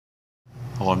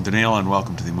Hello, I'm Daniel and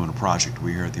welcome to the Emunah Project.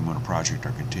 We here at the Emunah Project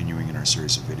are continuing in our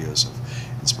series of videos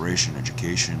of inspiration,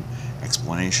 education,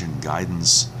 explanation,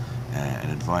 guidance,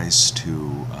 and advice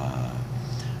to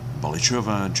Baalei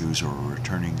Tshuva, Jews who are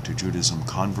returning to Judaism,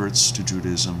 converts to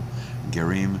Judaism,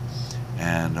 Gerim,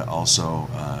 and also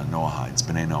Noahides,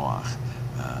 Bnei Noach.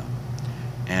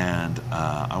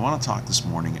 I want to talk this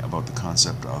morning about the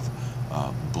concept of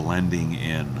blending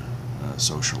in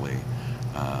socially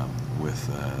with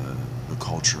the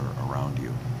culture around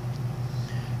you,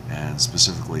 and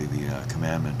specifically the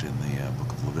commandment in the book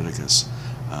of Leviticus,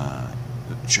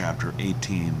 chapter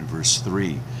 18, verse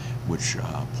 3, which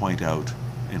point out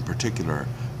in particular,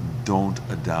 don't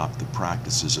adopt the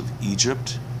practices of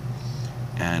Egypt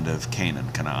and of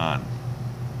Canaan.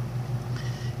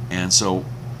 And so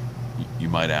you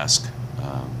might ask,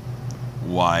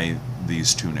 why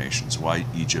these two nations? Why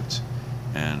Egypt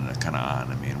and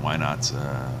Canaan? I mean, why not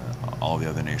all the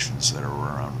other nations that are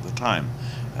around at the time?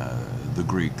 The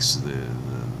Greeks, the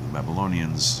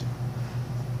Babylonians.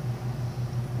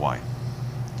 Why?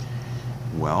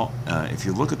 Well, if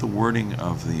you look at the wording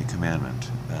of the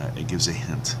commandment, it gives a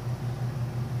hint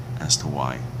as to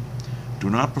why.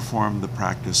 Do not perform the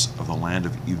practice of the land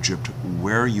of Egypt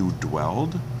where you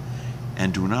dwelled,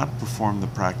 and do not perform the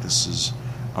practices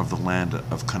of the land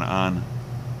of Canaan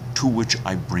to which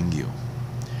I bring you.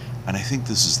 And I think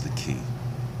this is the key.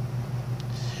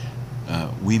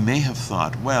 We may have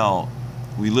thought, well,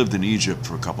 we lived in Egypt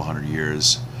for a couple hundred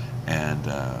years, and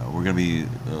we're going to be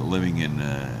living in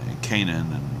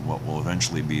Canaan and what will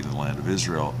eventually be the land of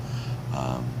Israel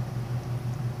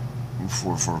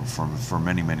for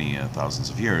many thousands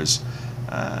of years.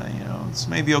 It's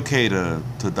maybe okay to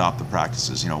adopt the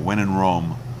practices. When in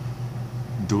Rome,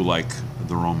 do like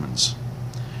the Romans.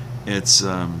 It's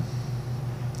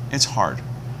hard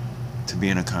to be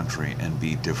in a country and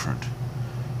be different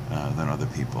than other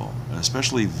people,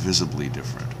 especially visibly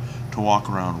different. To walk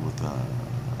around with a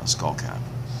skull cap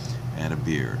and a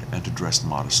beard, and to dress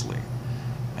modestly,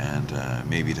 and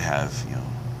maybe to have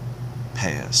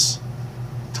payas,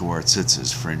 to wear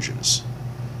tzitzis, fringes.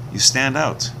 You stand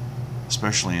out,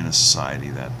 especially in a society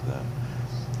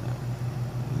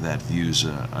that views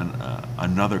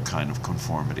another kind of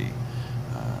conformity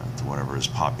to whatever is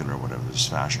popular, whatever is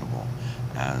fashionable,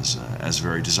 as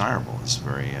very desirable, as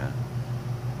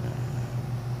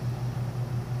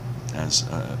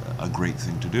a great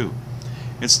thing to do.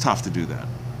 It's tough to do that.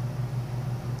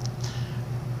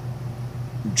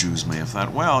 Jews may have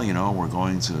thought, well, we're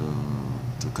going to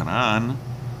Canaan.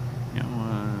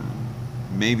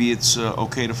 Maybe it's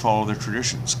okay to follow their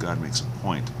traditions. God makes a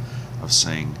point of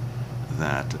saying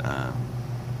that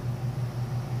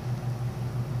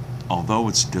although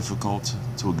it's difficult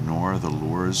to ignore the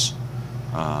lures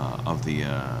of the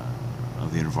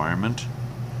environment,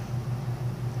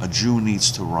 a Jew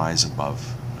needs to rise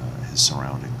above his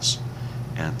surroundings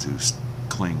and to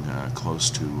cling close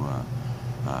to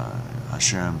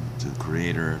Hashem, to the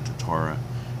Creator, to Torah,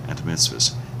 and to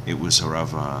mitzvahs. It was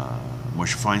Rav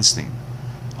Moshe Feinstein,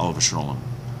 Alav Shalom,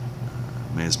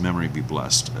 may his memory be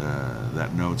blessed,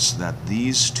 that notes that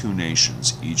these two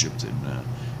nations, Egypt and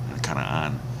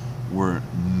Canaan, were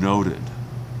noted.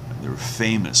 They were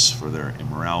famous for their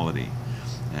immorality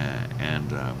and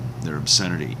their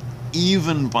obscenity,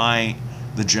 even by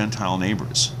the Gentile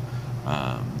neighbors.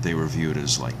 They were viewed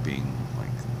as being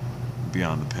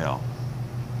beyond the pale.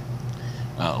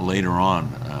 Later on,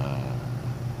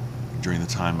 during the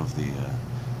time of the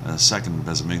second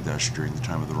Beis Hamikdash, during the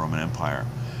time of the Roman Empire,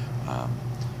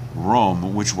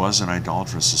 Rome, which was an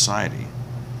idolatrous society,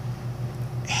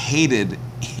 hated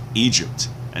Egypt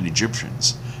and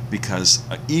Egyptians because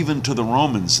even to the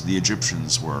Romans, the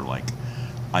Egyptians were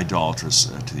idolatrous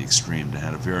to the extreme. They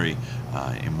had a very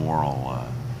immoral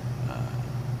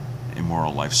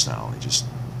lifestyle.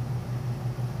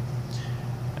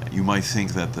 You might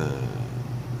think that the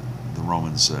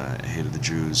Romans hated the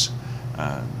Jews.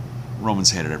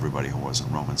 Romans hated everybody who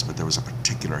wasn't Romans, but there was a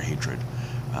particular hatred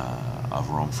of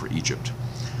Rome for Egypt.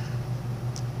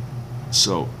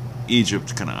 So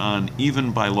Egypt, Canaan,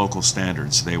 even by local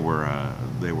standards, they were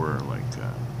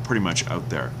pretty much out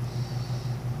there.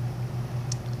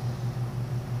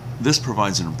 This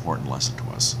provides an important lesson to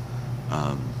us.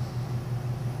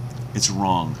 It's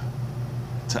wrong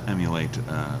to emulate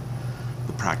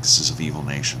the practices of evil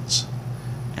nations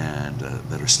and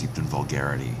that are steeped in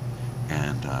vulgarity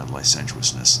and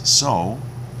licentiousness. So,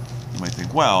 you might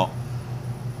think, well,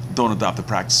 don't adopt the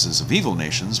practices of evil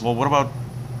nations. Well, what about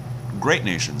great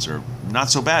nations or not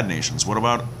so bad nations? What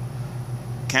about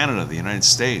Canada, the United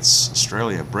States,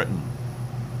 Australia, Britain?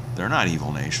 They're not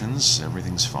evil nations.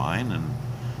 Everything's fine, and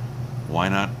why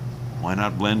not Why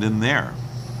not blend in there?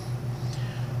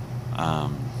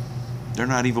 They're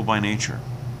not evil by nature.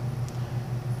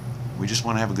 We just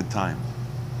want to have a good time.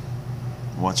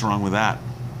 What's wrong with that?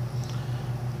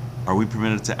 Are we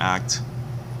permitted to act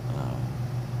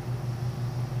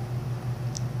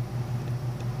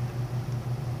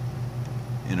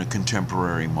in a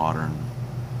contemporary, modern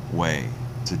way,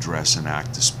 to dress and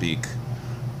act, to speak,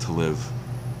 to live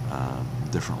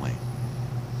differently?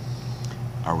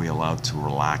 Are we allowed to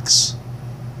relax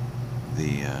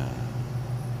the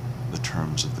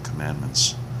terms of the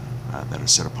commandments that are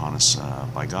set upon us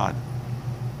by God?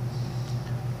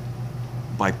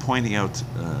 By pointing out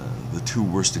the two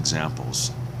worst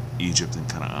examples, Egypt and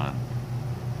Canaan,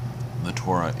 the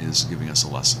Torah is giving us a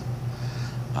lesson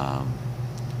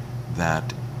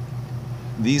that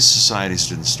these societies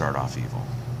didn't start off evil.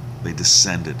 They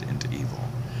descended into evil.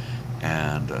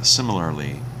 And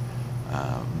similarly,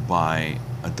 by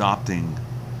adopting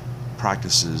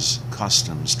practices,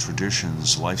 customs,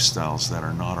 traditions, lifestyles that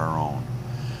are not our own,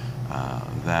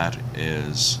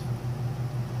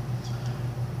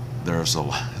 there's a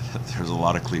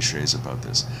lot of cliches about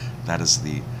this. That is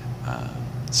the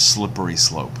slippery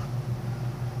slope,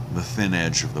 the thin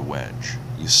edge of the wedge.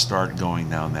 You start going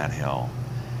down that hill,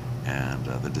 and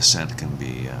the descent can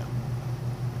be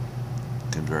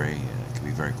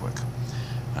very quick.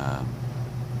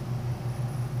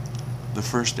 The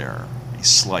first error, a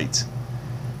slight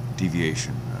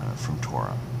deviation from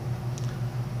Torah,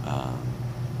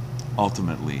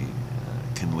 ultimately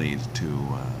can lead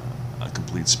to a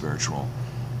complete spiritual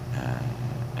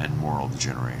and moral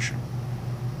degeneration,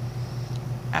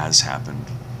 as happened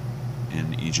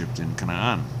in Egypt and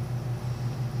Canaan.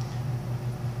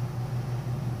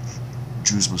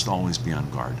 Jews must always be on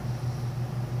guard,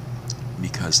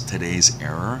 because today's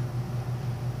error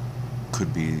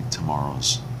could be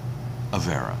tomorrow's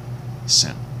avera,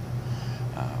 sin.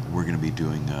 We're going to be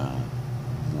doing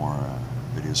more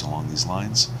videos along these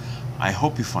lines. I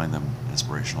hope you find them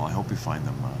inspirational. I hope you find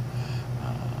them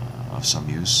of some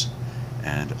use.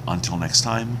 And until next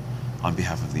time, on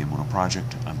behalf of the Emunah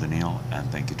Project, I'm Daniel, and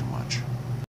thank you too much.